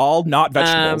 All not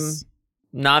vegetables.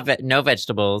 No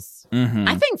vegetables. Mm-hmm.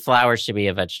 I think flour should be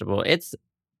a vegetable.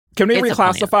 Can we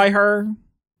reclassify her?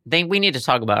 We need to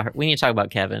talk about her. We need to talk about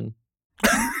Kevin.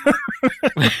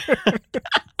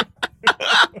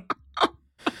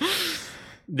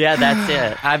 Yeah,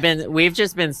 that's it. We've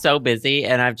just been so busy,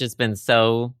 and I've just been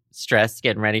so stressed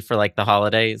getting ready for like the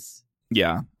holidays.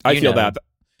 Yeah, I feel that.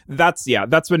 That's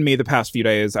been me the past few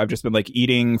days. I've just been like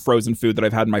eating frozen food that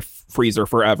I've had in my freezer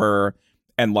forever,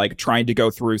 and like trying to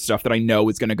go through stuff that I know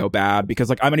is going to go bad because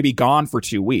like I'm going to be gone for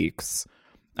 2 weeks.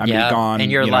 I'm going to be gone,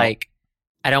 and you're like,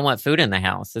 I don't want food in the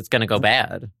house. It's going to go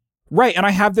bad. Right, and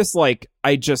I have this like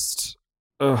I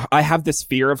have this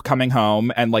fear of coming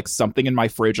home and like something in my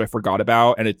fridge I forgot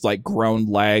about, and it's like grown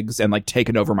legs and like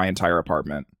taken over my entire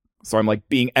apartment. So I'm like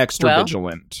being extra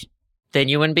vigilant. Then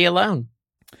you wouldn't be alone.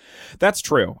 That's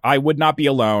true. I would not be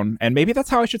alone. And maybe that's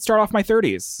how I should start off my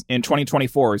 30s in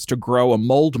 2024 is to grow a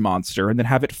mold monster and then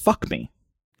have it fuck me.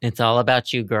 It's all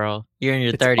about you, girl. You're in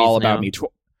your 30s now. It's all now. about me.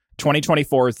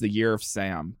 2024 is the year of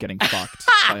Sam getting fucked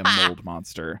by a mold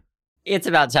monster. It's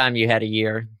about time you had a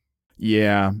year.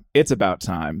 Yeah, it's about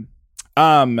time.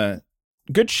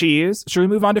 Good cheese. Should we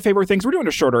move on to favorite things? We're doing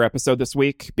a shorter episode this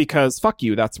week because fuck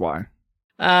you, that's why.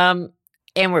 And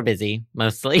we're busy,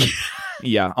 mostly.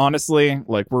 Yeah, honestly,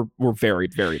 like we're very,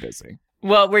 very busy.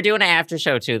 Well, we're doing an after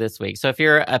show too this week. So if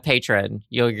you're a patron,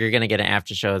 you're going to get an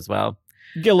after show as well.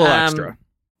 Get a little extra.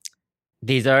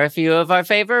 These are a few of our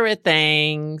favorite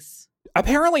things.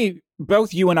 Apparently,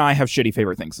 both you and I have shitty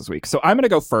favorite things this week. So I'm going to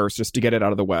go first just to get it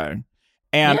out of the way.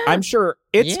 And I'm sure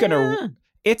it's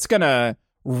gonna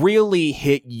really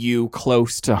hit you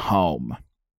close to home.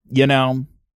 You know?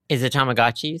 Is it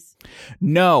Tamagotchis?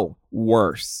 No,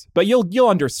 worse. But you'll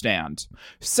understand.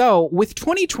 So, with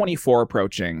 2024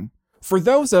 approaching, for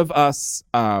those of us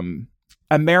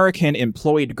American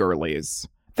employed girlies,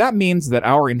 that means that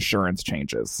our insurance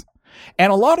changes.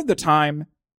 And a lot of the time,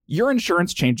 your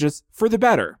insurance changes for the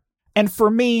better. And for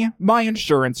me, my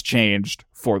insurance changed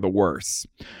for the worse,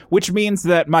 which means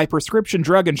that my prescription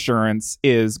drug insurance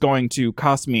is going to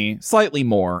cost me slightly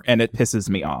more, and it pisses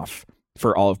me off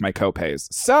for all of my copays.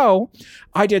 So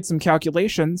I did some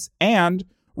calculations and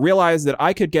realized that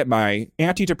I could get my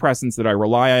antidepressants that I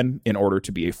rely on in order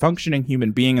to be a functioning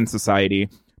human being in society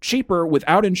cheaper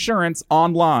without insurance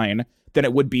online than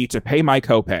it would be to pay my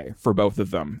copay for both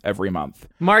of them every month.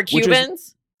 Mark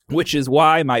Cuban's? Which is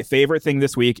why my favorite thing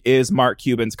this week is Mark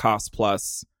Cuban's Cost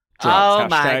Plus drugs. Oh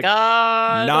my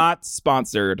God. Not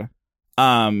sponsored.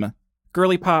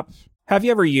 Girly Pop, have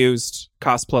you ever used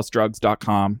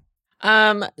costplusdrugs.com?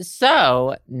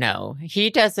 So no, he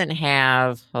doesn't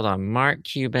have, hold on, Mark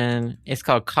Cuban. It's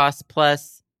called Cost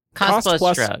Plus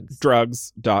Drugs.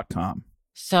 Drugs.com.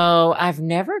 So I've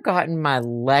never gotten my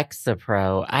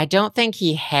Lexapro. I don't think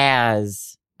he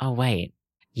has. Oh, wait.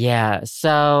 Yeah.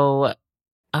 So,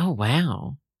 oh,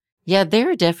 wow. Yeah, there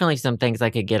are definitely some things I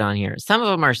could get on here. Some of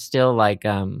them are still like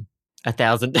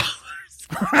 $1,000.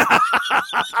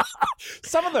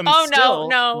 Some of them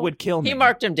would kill me. He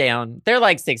marked them down. They're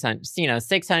like 600,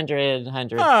 600,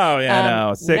 100. Oh, yeah,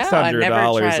 no.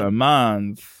 $600 a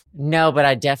month. No, but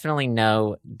I definitely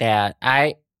know that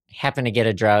I happen to get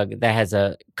a drug that has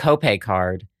a copay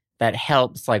card that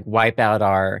helps like wipe out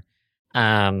our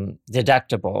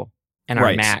deductible and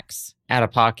our max out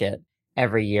of pocket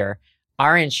every year.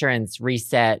 Our insurance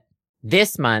reset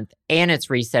this month, and it's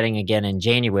resetting again in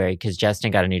January because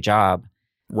Justin got a new job.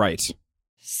 Right.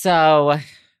 So,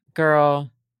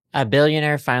 girl, a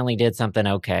billionaire finally did something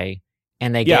okay,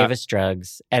 and they gave us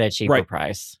drugs at a cheaper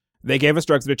price. They gave us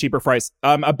drugs at a cheaper price.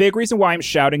 A big reason why I'm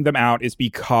shouting them out is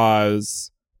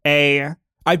because,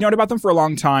 I've known about them for a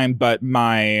long time, but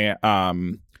my,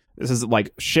 this is like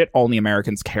shit only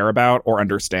Americans care about or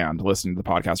understand listening to the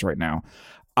podcast right now.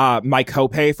 My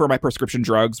copay for my prescription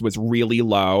drugs was really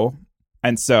low.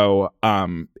 And so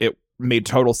it made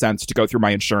total sense to go through my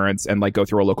insurance and like go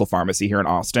through a local pharmacy here in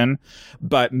Austin.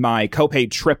 But my copay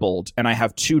tripled, and I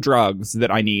have 2 drugs that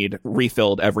I need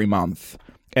refilled every month.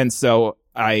 And so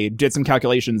I did some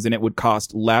calculations, and it would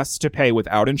cost less to pay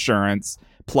without insurance,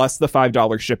 plus the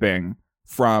 $5 shipping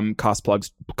from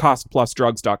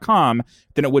costplusdrugs.com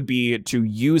than it would be to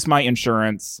use my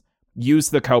insurance, use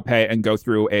the copay, and go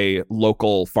through a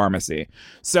local pharmacy.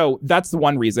 So that's the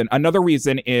one reason. Another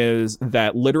reason is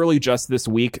that literally just this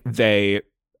week, they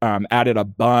added a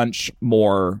bunch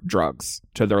more drugs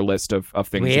to their list of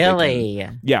things. Really?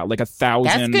 Yeah, like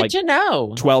 1,000. That's good to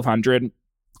know. 1,200.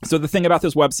 So the thing about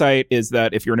this website is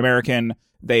that if you're an American,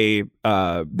 they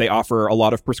offer a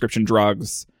lot of prescription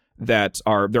drugs that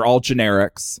they're all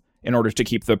generics in order to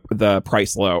keep the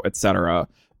price low, etc.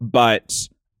 But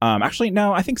actually,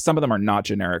 no, I think some of them are not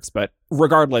generics, but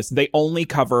regardless, they only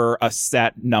cover a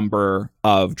set number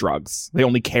of drugs. They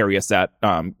only carry a set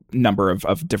number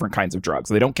of different kinds of drugs.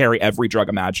 They don't carry every drug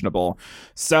imaginable.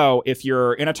 So if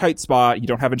you're in a tight spot, you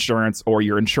don't have insurance, or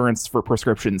your insurance for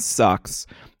prescriptions sucks,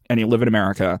 and you live in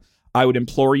America, I would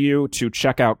implore you to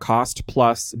check out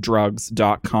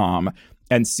costplusdrugs.com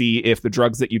and see if the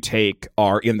drugs that you take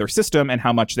are in their system and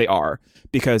how much they are,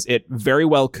 because it very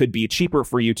well could be cheaper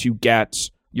for you to get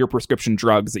your prescription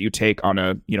drugs that you take on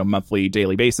a monthly,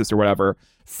 daily basis or whatever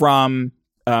from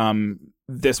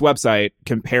this website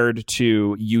compared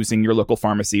to using your local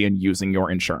pharmacy and using your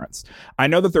insurance. I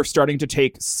know that they're starting to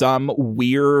take some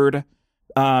weird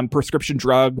prescription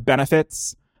drug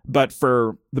benefits, but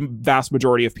for the vast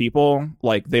majority of people,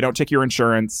 like, they don't take your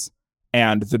insurance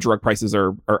and the drug prices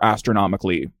are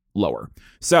astronomically lower.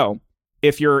 So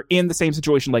if you're in the same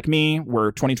situation like me,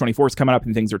 where 2024 is coming up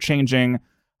and things are changing,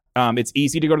 it's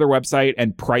easy to go to their website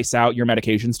and price out your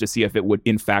medications to see if it would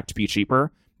in fact be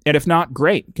cheaper. And if not,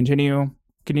 great, continue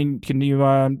doing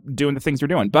the things you're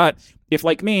doing. But if,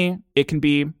 like me, it can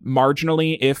be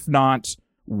marginally, if not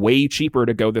way cheaper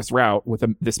to go this route with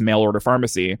this mail order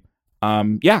pharmacy,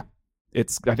 yeah,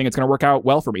 I think it's going to work out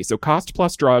well for me. So Cost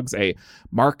Plus Drugs, a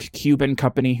Mark Cuban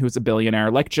company who's a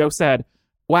billionaire. Like Joe said,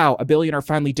 wow, a billionaire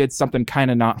finally did something kind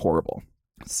of not horrible.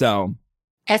 So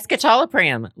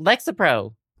Escitalopram,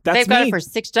 Lexapro. They've got it for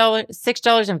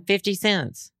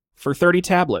 $6.50. For 30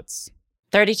 tablets.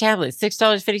 30 tablets,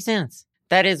 $6.50.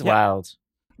 That is wild.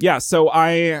 Yeah, so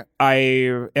I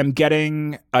am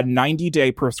getting a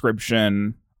 90-day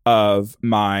prescription of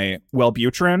my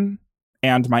Wellbutrin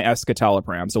and my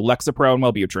Escitalopram. So Lexapro and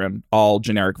Wellbutrin, all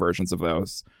generic versions of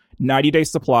those. 90-day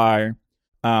supply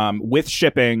with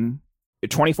shipping,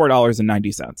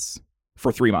 $24.90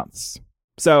 for 3 months.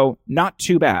 So not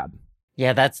too bad.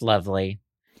 Yeah, that's lovely.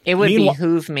 It would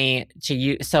behoove me to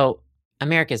use... So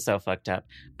America's so fucked up.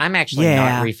 I'm actually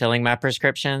not refilling my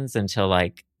prescriptions until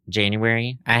like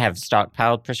January. I have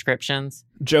stockpiled prescriptions.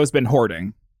 Joe's been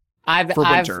hoarding. I've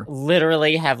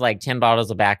literally have like 10 bottles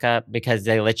of backup because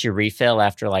they let you refill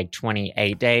after like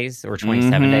 28 days or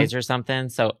 27 days or something.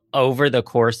 So over the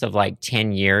course of like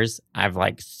 10 years, I've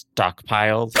like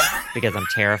stockpiled because I'm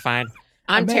terrified.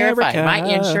 I'm terrified. My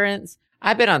insurance,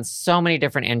 I've been on so many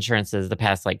different insurances the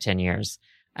past like 10 years.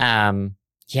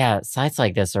 Yeah, sites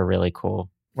like this are really cool.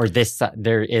 Or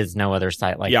there is no other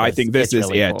site like this. Yeah, I think this is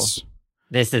really it. Cool.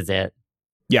 This is it.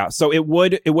 Yeah, so it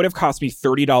would have cost me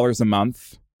 $30 a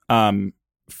month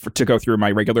to go through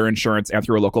my regular insurance and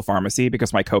through a local pharmacy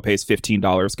because my copay is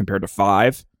 $15 compared to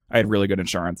 $5. I had really good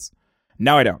insurance.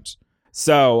 Now I don't.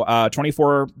 So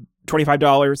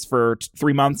 $25 for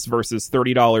 3 months versus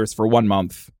 $30 for 1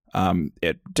 month.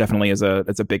 It definitely is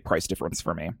it's a big price difference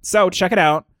for me. So check it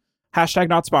out. Hashtag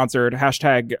not sponsored.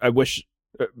 Hashtag I wish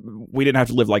we didn't have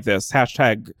to live like this.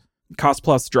 Hashtag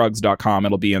costplusdrugs.com.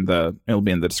 It'll be in the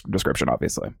description,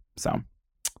 obviously. So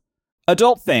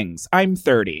adult things. I'm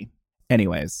 30.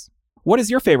 Anyways, what is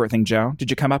your favorite thing, Joe? Did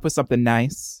you come up with something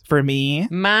nice for me?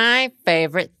 My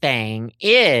favorite thing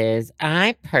is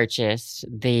I purchased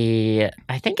I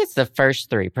think it's the first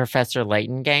 3 Professor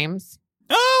Layton games.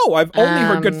 Oh, I've only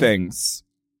heard good things.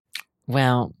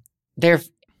 Well,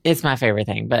 it's my favorite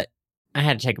thing, but I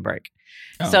had to take a break.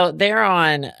 Oh. So they're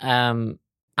on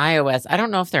iOS. I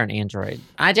don't know if they're on Android.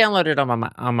 I downloaded them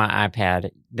on my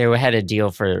iPad. They had a deal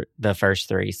for the first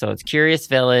 3. So it's Curious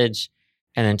Village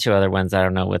and then 2 other ones. I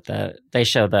don't know what they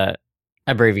show the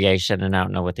abbreviation and I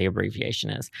don't know what the abbreviation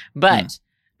is. But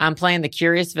I'm playing the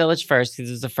Curious Village first because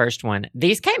it was the first one.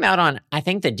 These came out on, I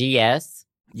think, the DS.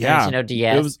 Yeah. Nintendo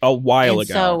DS. It was a while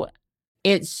ago. So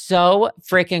it's so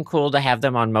freaking cool to have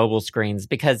them on mobile screens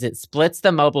because it splits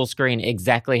the mobile screen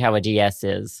exactly how a DS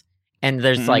is. And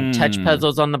there's like touch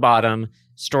puzzles on the bottom,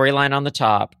 storyline on the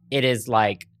top. It is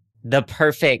like the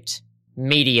perfect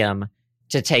medium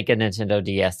to take a Nintendo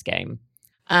DS game.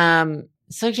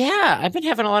 So yeah, I've been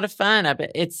having a lot of fun.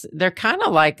 They're kind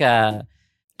of like I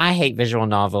hate visual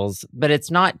novels, but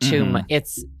it's not too much.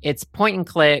 It's point and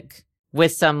click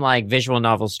with some like visual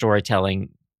novel storytelling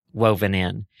woven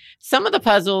in. Some of the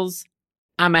puzzles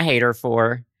I'm a hater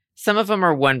for. Some of them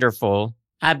are wonderful.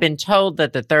 I've been told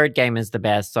that the 3rd game is the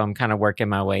best, so I'm kind of working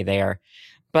my way there.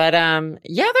 But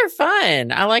yeah, they're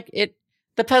fun. I like it.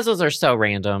 The puzzles are so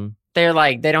random. They're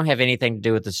like they don't have anything to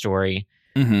do with the story.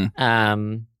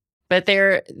 But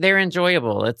they're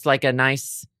enjoyable. It's like a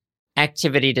nice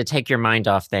activity to take your mind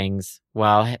off things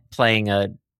while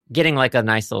getting like a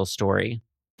nice little story.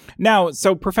 Now,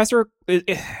 so Professor,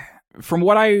 from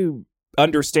what I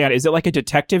understand, is it like a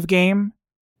detective game?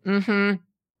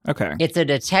 Okay. It's a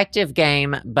detective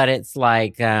game, but it's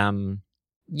like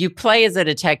you play as a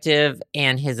detective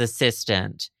and his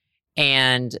assistant,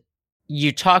 and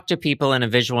you talk to people in a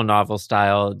visual novel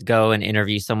style, go and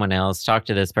interview someone else, talk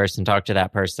to this person, talk to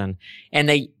that person.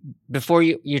 And before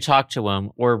you talk to them,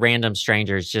 or random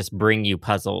strangers just bring you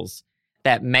puzzles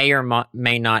that may or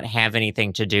may not have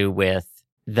anything to do with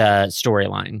the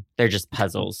storyline. They're just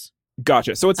puzzles.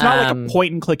 Gotcha. So it's not like a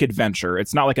point and click adventure.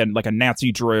 It's not like a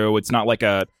Nancy Drew. It's not like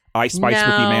a I Spy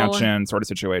Spooky Mansion sort of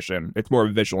situation. It's more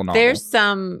of a visual novel.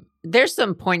 There's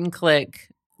some point and click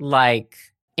like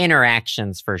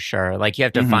interactions for sure. Like you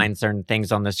have to find certain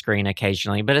things on the screen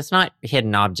occasionally, but it's not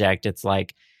hidden object. It's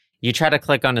like you try to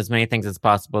click on as many things as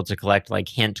possible to collect like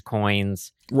hint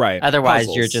coins. Right. Otherwise,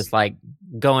 puzzles. You're just like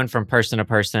going from person to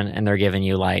person and they're giving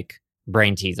you like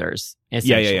brain teasers.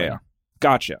 Yeah.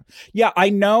 Gotcha. Yeah,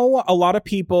 I know a lot of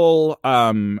people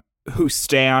who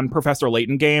stan Professor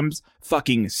Layton games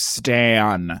fucking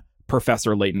stan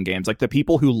Professor Layton games. Like the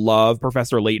people who love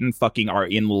Professor Layton fucking are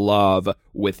in love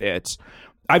with it.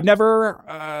 I've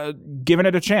never given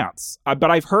it a chance, but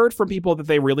I've heard from people that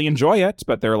they really enjoy it,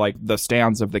 but they're like the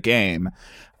stans of the game.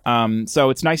 So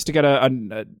it's nice to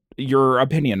get your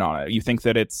opinion on it. You think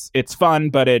that it's fun,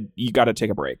 but you got to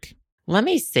take a break. Let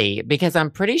me see, because I'm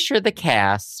pretty sure the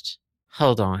cast.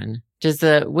 Hold on. Does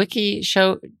the wiki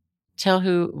show tell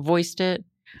who voiced it?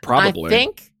 Probably. I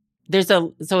think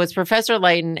so it's Professor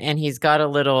Layton, and he's got a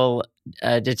little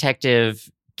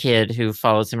detective kid who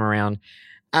follows him around.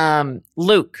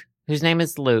 Luke, whose name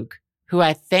is Luke, who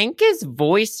I think is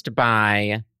voiced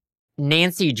by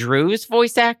Nancy Drew's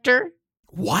voice actor.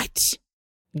 What?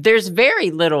 There's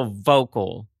very little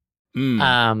vocal.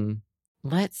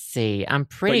 Let's see. I'm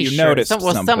pretty sure. Noticed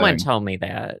something. Someone told me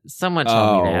that. Someone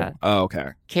told me that. Oh, okay.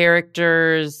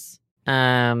 Characters.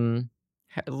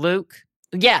 Luke.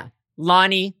 Yeah.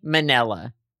 Lonnie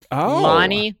Manella. Oh.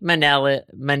 Lonnie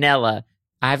Manella.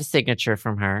 I have a signature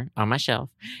from her on my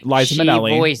shelf. Liza Minnelli.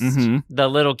 She voiced the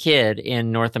little kid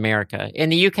in North America. In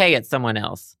the UK, it's someone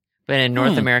else. But in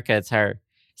North America, it's her.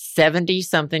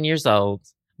 70-something years old,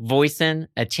 voicing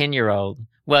a 10-year-old.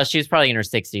 Well, she was probably in her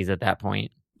 60s at that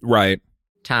point. Right.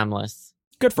 Timeless.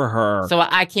 Good for her. So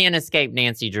I can't escape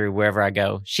Nancy Drew wherever I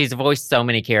go. She's voiced so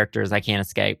many characters, I can't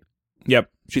escape. Yep.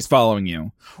 She's following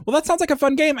you. Well, that sounds like a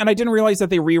fun game, and I didn't realize that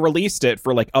they re-released it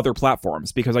for, like, other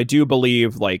platforms, because I do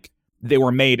believe, like, they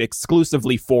were made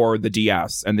exclusively for the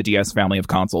DS and the DS family of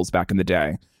consoles back in the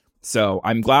day. So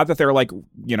I'm glad that they're, like,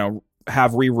 you know,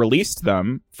 have re-released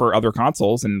them for other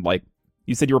consoles. And, like,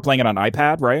 you said you were playing it on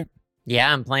iPad, right?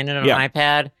 Yeah, I'm playing it on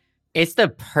iPad. It's the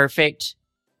perfect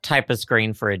type of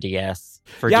screen for a DS,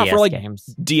 DS for, like,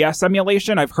 games. DS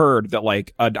emulation, I've heard that,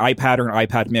 like, an iPad or an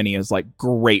iPad mini is, like,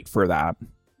 great for that.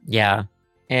 Yeah,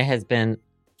 it has been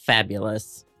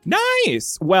fabulous.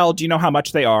 Nice! Well, do you know how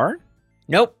much they are?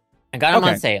 Nope. I got them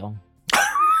on sale.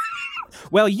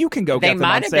 Well, you can go get them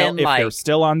on sale if they're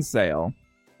still on sale.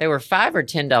 They were $5 or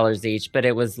 $10 each, but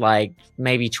it was like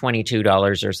maybe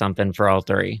 $22 or something for all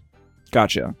three.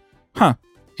 Gotcha. Huh.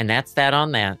 And that's that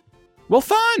on that. Well,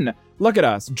 fun! Look at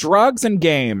us. Drugs and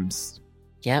games.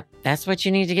 Yep, that's what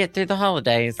you need to get through the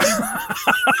holidays.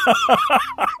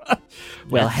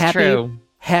 Well,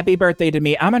 happy birthday to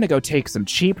me. I'm going to go take some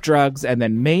cheap drugs, and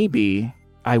then maybe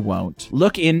I won't.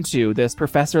 Look into this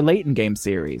Professor Layton game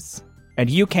series. And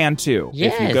you can too.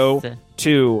 Yes. If you go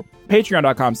to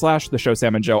patreon.com/The Show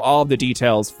Sam and Joe, all of the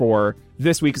details for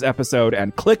this week's episode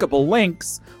and clickable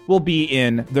links will be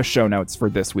in the show notes for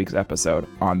this week's episode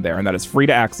on there. And that is free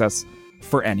to access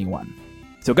for anyone.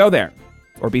 So go there,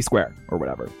 or be square, or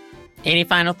whatever. Any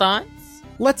final thoughts?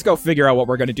 Let's go figure out what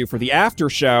we're going to do for the after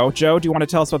show. Joe, do you want to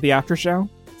tell us about the after show?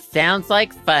 Sounds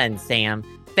like fun, Sam.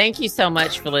 Thank you so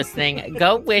much for listening.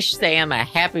 Go wish Sam a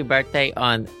happy birthday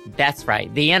on, that's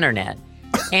right, the internet.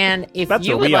 And if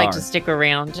you would like to stick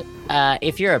around,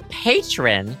 if you're a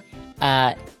patron,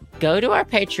 go to our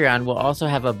Patreon. We'll also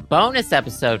have a bonus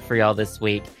episode for y'all this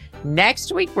week.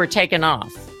 Next week, we're taking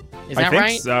off. Is that right? I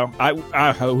think so.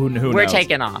 Who knows? We're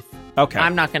taking off. Okay.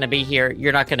 I'm not going to be here.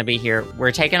 You're not going to be here.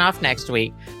 We're taking off next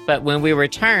week. But when we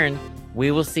return,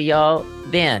 we will see y'all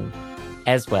then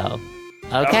as well.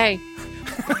 Okay.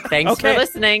 Thanks for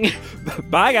listening.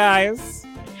 Bye, guys.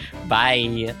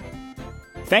 Bye.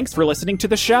 Thanks for listening to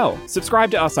the show.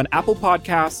 Subscribe to us on Apple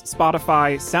Podcasts,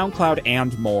 Spotify, SoundCloud,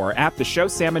 and more at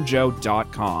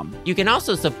theshowsamandjoe.com. You can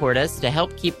also support us to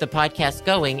help keep the podcast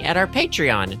going at our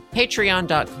Patreon,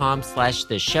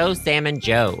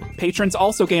 patreon.com/theshowsamandjoe. Patrons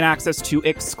also gain access to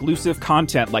exclusive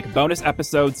content like bonus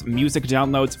episodes, music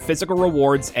downloads, physical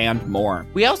rewards, and more.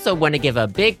 We also want to give a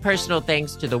big personal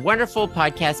thanks to the wonderful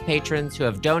podcast patrons who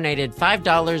have donated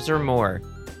 $5 or more.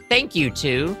 Thank you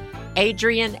to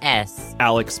Adrian S.,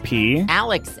 Alex P.,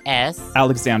 Alex S.,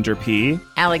 Alexander P.,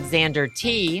 Alexander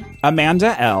T.,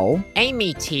 Amanda L.,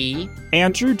 Amy T.,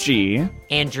 Andrew G.,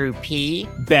 Andrew P.,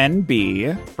 Ben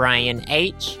B., Brian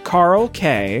H., Carl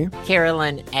K.,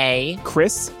 Carolyn A.,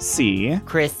 Chris C.,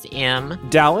 Chris M.,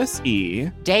 Dallas E.,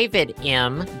 David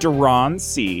M., Duran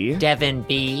C., Devin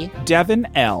B., Devin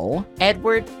L.,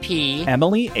 Edward P.,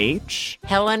 Emily H.,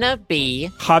 Helena B.,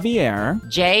 Javier,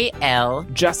 J. L.,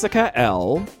 Jessica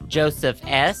L., Joseph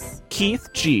S., Keith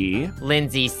G.,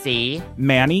 Lindsay C.,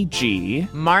 Manny G.,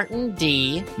 Martin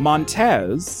D.,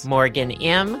 Montez, Morgan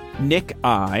M., Nick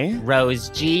I., Rose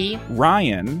G.,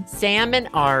 Ryan, Sam and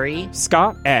Ari,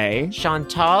 Scott A.,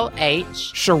 Chantal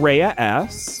H., Sharia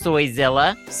S.,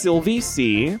 Soyzilla, Sylvie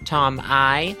C., Tom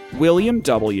I., William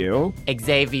W.,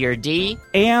 Xavier D.,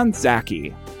 and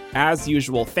Zachy. As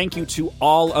usual, thank you to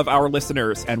all of our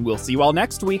listeners, and we'll see you all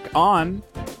next week on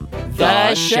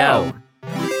The Show.